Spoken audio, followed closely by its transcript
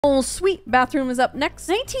Oh, sweet. Bathroom is up next.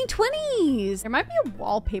 1920s. There might be a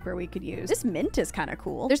wallpaper we could use. This mint is kind of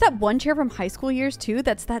cool. There's that one chair from high school years too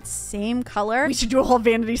that's that same color. We should do a whole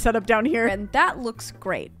vanity setup down here. And that looks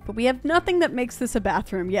great. But we have nothing that makes this a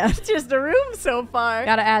bathroom yet. It's just a room so far.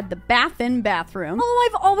 Gotta add the bath in bathroom. Oh,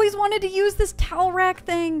 I've always wanted to use this towel rack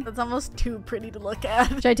thing. That's almost too pretty to look at.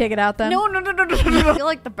 Should I take it out then? No. I feel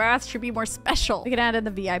like the bath should be more special. We can add in the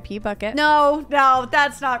VIP bucket. No,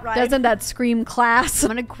 that's not right. Doesn't that scream class? I'm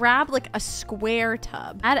gonna grab like a square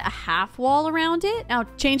tub, add a half wall around it. Now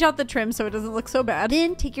change out the trim so it doesn't look so bad.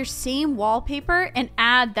 Then take your same wallpaper and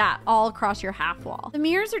add that all across your half wall. The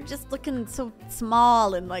mirrors are just looking so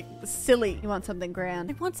small and like silly. You want something grand?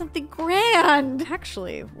 I want something grand.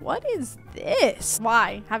 Actually, what is this?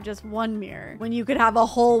 Why have just one mirror when you could have a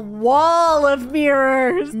whole wall of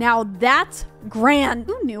mirrors? Now that's grand.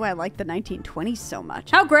 Who knew I liked the 1920s so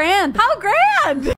much? How grand? How grand?